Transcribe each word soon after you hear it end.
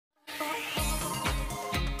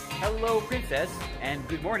Hello, Princess, and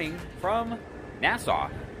good morning from Nassau.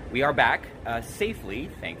 We are back safely,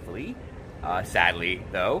 thankfully. Sadly,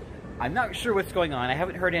 though, I'm not sure what's going on. I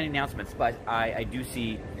haven't heard any announcements, but I do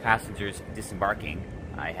see passengers disembarking.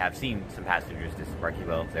 I have seen some passengers disembarking.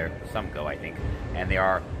 Well, there some go, I think, and they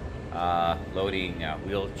are loading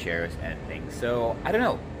wheelchairs and things. So I don't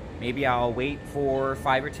know. Maybe I'll wait for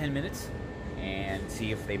 5 or 10 minutes and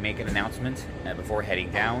see if they make an announcement before heading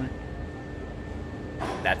down.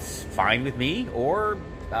 That's fine with me, or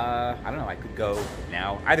I don't know, I could go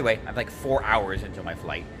now. Either way, I have like 4 hours until my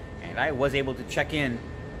flight, and I was able to check in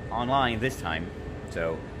online this time,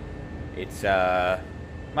 so it's,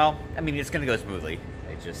 well, I mean, it's gonna go smoothly.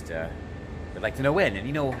 I just would like to know when, and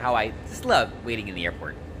you know how I just love waiting in the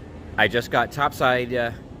airport. I just got topside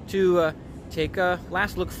to take a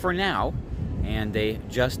last look for now, and they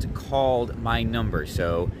just called my number,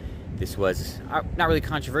 so this was not really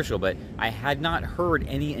controversial, but I had not heard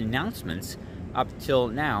any announcements up till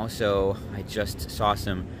now, so I just saw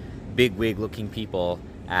some bigwig looking people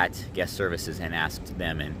at guest services and asked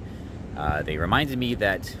them, and they reminded me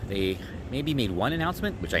that they maybe made one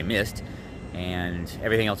announcement, which I missed, and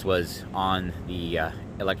everything else was on the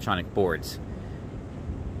electronic boards.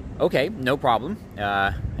 Okay, no problem.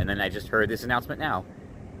 And then I just heard this announcement now.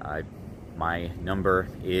 My number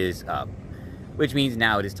is up. Which means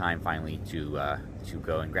now it is time finally to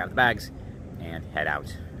go and grab the bags and head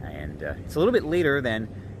out. And it's a little bit later than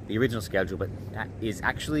the original schedule, but that is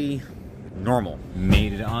actually normal.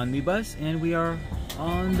 Made it on the bus, and we are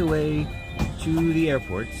on the way to the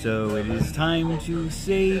airport. So it is time to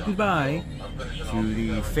say goodbye to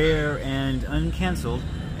the fair and uncancelled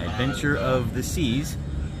adventure of the seas.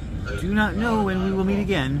 Do not know when we will meet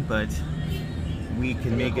again, but we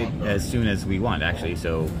can make it as soon as we want, actually,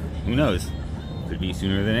 so who knows? Could be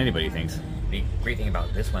sooner than anybody thinks. The great thing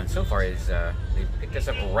about this one so far is they picked us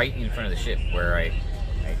up right in front of the ship where I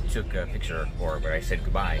took a picture, or where I said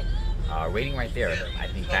goodbye. Waiting right there. I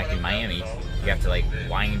think back in Miami, you have to like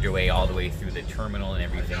wind your way all the way through the terminal and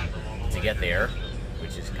everything to get there,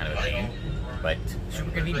 which is kind of a pain, but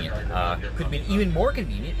super convenient. Could have been even more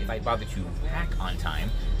convenient if I bothered to pack on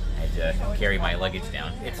time. I had to carry my luggage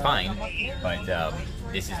down. It's fine, but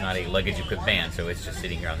this is not a luggage-equipped van, so it's just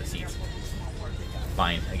sitting here on the seats.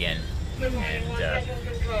 Fine again, and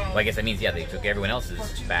well, I guess that means, yeah, they took everyone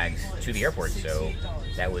else's bags to the airport, so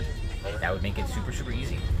that would make it super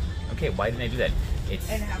easy. Okay, why didn't I do that? It's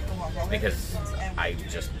because I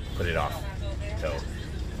just put it off. So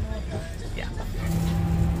yeah.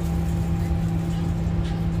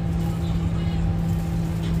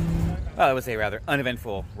 Well, it was a rather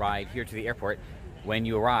uneventful ride here to the airport. When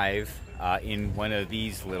you arrive in one of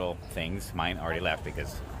these little things, mine already left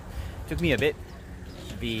because it took me a bit.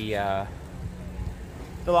 The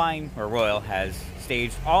line, or Royal, has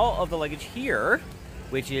staged all of the luggage here,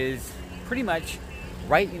 which is pretty much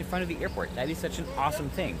right in front of the airport. That is such an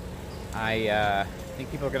awesome thing. I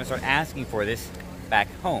think people are going to start asking for this back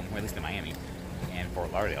home, or at least in Miami and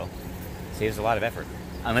Fort Lauderdale. Saves a lot of effort,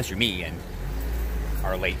 unless you're me and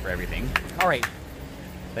are late for everything. All right,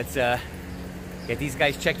 let's get these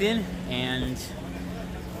guys checked in and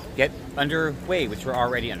get underway, which we're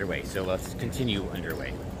already underway. So let's continue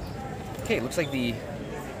underway. Okay, looks like the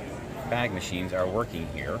bag machines are working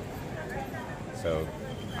here. So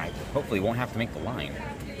I hopefully won't have to make the line.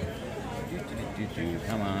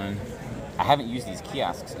 Come on. I haven't used these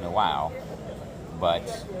kiosks in a while, but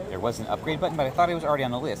there was an upgrade button, but I thought it was already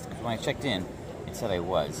on the list because when I checked in, it said I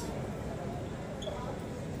was.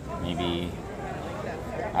 Maybe,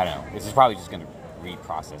 I don't know. This is probably just going to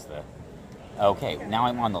reprocess the... Okay, now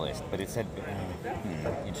I'm on the list, but it said...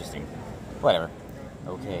 interesting. Whatever.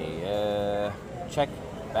 Okay, check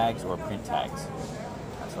bags or print tags.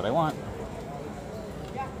 That's what I want.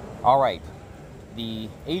 Alright. The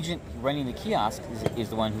agent running the kiosk is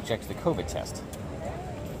the one who checks the COVID test.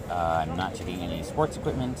 I'm not checking any sports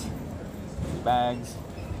equipment, bags,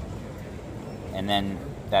 and then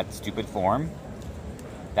that stupid form,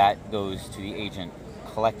 that goes to the agent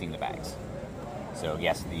collecting the bags. So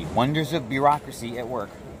yes, the wonders of bureaucracy at work.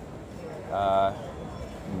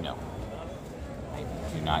 No. I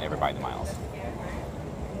do not ever buy the miles.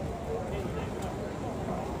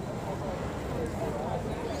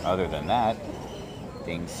 Other than that,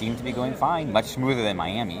 things seem to be going fine. Much smoother than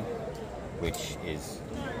Miami, which is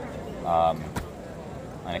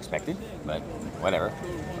unexpected, but whatever.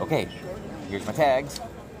 Okay, here's my tags.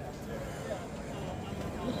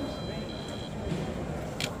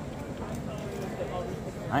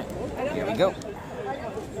 Alright, here we go.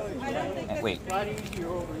 Wait.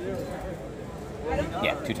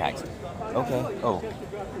 Yeah, 2 tags. Okay. Oh.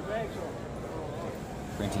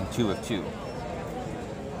 Printing 2 of 2.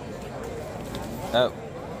 Oh.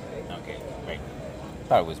 Okay, wait.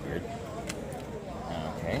 Thought it was weird.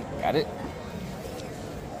 Okay, got it.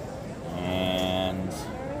 And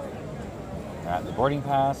got the boarding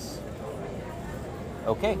pass.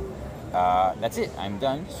 Okay, that's it. I'm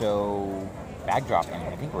done. So bag drop, and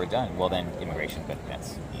I think we're done. Well, then immigration, but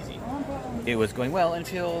that's easy. It was going well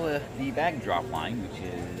until the bag drop line, which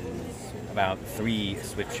is about 3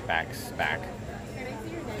 switchbacks back.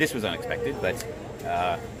 This was unexpected, but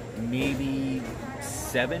maybe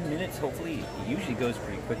 7 minutes. Hopefully, it usually goes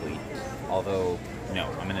pretty quickly. Although, no,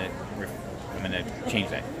 I'm gonna change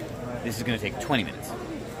that. This is gonna take 20 minutes.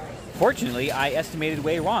 Fortunately, I estimated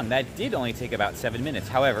way wrong. That did only take about 7 minutes.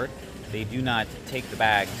 However, they do not take the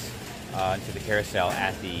bags to the carousel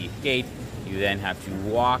at the gate. You then have to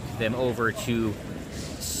walk them over to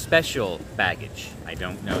special baggage. I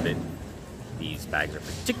don't know that these bags are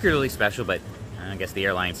particularly special, but I guess the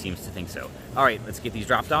airline seems to think so. All right, let's get these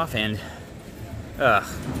dropped off and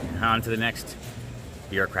on to the next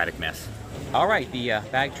bureaucratic mess. All right, the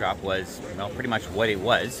bag drop was, well, pretty much what it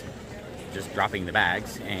was, just dropping the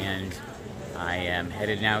bags, and I am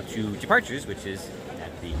headed now to departures, which is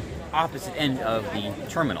at the opposite end of the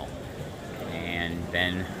terminal. And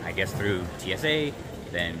then, I guess, through TSA,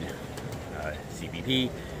 then CBP,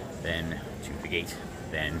 then to the gate,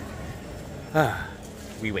 then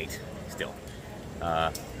we wait still.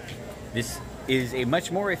 This is a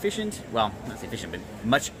much more efficient, well, not efficient, but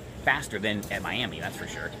much faster than at Miami, that's for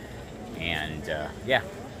sure. And yeah,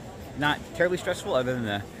 not terribly stressful other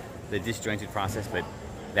than the disjointed process, but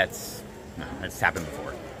that's happened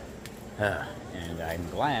before. And I'm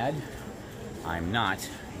glad I'm not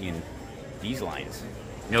in these lines.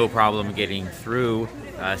 No problem getting through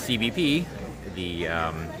CBP, the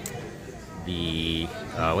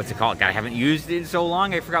what's it called? God, I haven't used it in so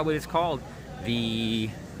long, I forgot what it's called.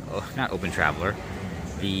 Not Open Traveler,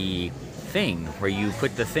 the thing where you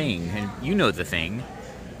put the thing, and you know the thing.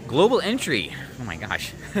 Global entry. Oh my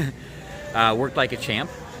gosh. Worked like a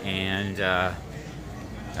champ, and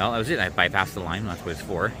well, that was it. I bypassed the line. That's what it's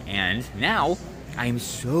for. And now I'm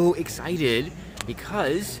so excited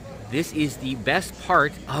because this is the best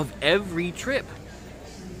part of every trip.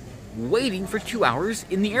 Waiting for 2 hours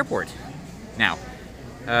in the airport. Now,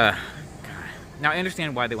 I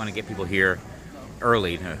understand why they want to get people here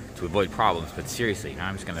early to avoid problems, but seriously,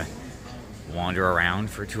 I'm just gonna wander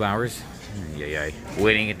around for 2 hours.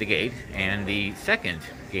 Waiting at the gate, and the second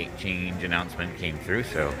gate change announcement came through,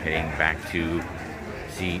 so heading back to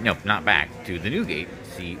not back to the new gate,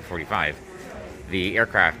 C45. The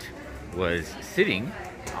aircraft was sitting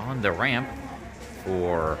on the ramp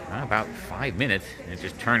for about 5 minutes, and it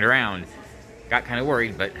just turned around. Got kind of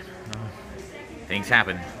worried, but things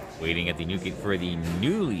happen. Waiting at the new gate for the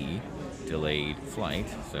newly delayed flight,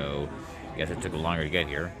 so I guess it took longer to get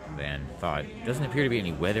here than thought. Doesn't appear to be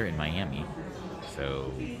any weather in Miami,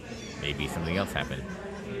 so maybe something else happened.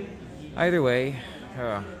 Either way,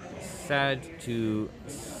 sad to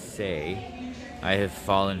say, I have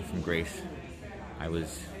fallen from grace. I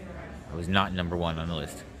was not number 1 on the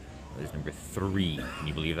list. I was number 3. Can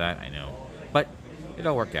you believe that? I know, but it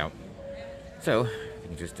all worked out. So I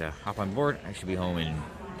can just hop on board. I should be home in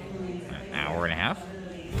an hour and a half.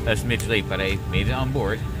 That's smidge late, but I made it on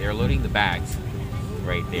board. They're loading the bags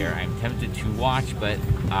right there. I'm tempted to watch, but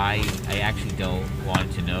I actually don't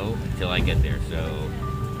want to know until I get there. So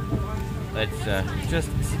let's just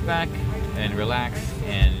sit back and relax.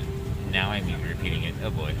 And now I'm even repeating it.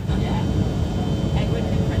 Oh boy. Yeah, I would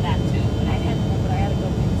prefer that too, but I had to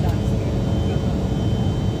go things on.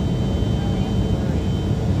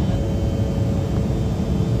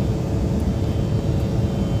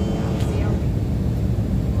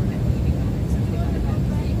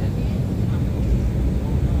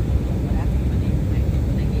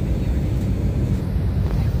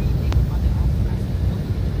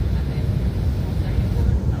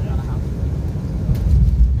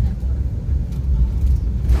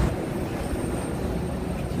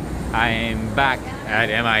 I'm back at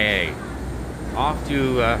MIA. Off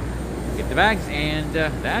to get the bags, and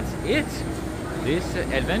that's it. This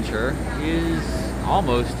adventure is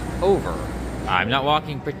almost over. I'm not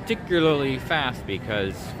walking particularly fast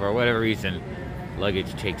because, for whatever reason,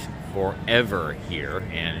 luggage takes forever here,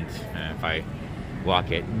 and if I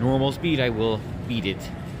walk at normal speed, I will beat it.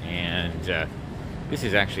 And this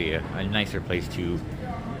is actually a nicer place to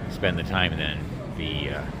spend the time than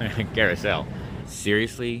the carousel.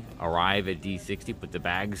 Seriously, arrive at D60, put the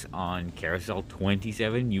bags on carousel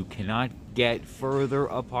 27. You cannot get further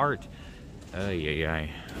apart. In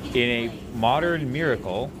a modern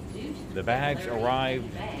miracle, the bags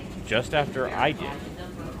arrived just after I did.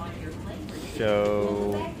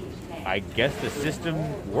 So I guess the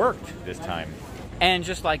system worked this time. And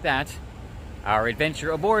just like that, our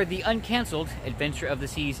adventure aboard the uncancelled Adventure of the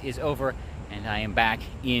Seas is over, and I am back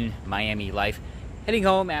in Miami life, heading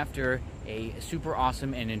home after a super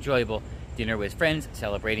awesome and enjoyable dinner with friends,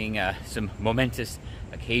 celebrating some momentous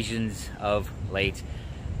occasions of late.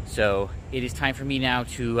 So it is time for me now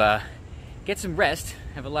to get some rest.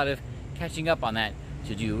 I have a lot of catching up on that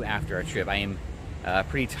to do after our trip. I am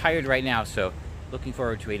pretty tired right now, so looking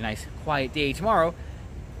forward to a nice quiet day tomorrow.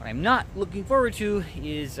 What I'm not looking forward to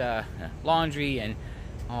is laundry and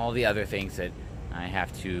all the other things that I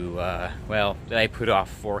have to, well, that I put off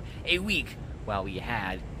for a week while we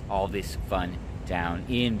had all this fun down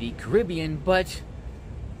in the Caribbean. But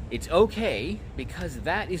it's okay, because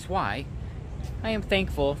that is why I am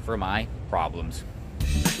thankful for my problems.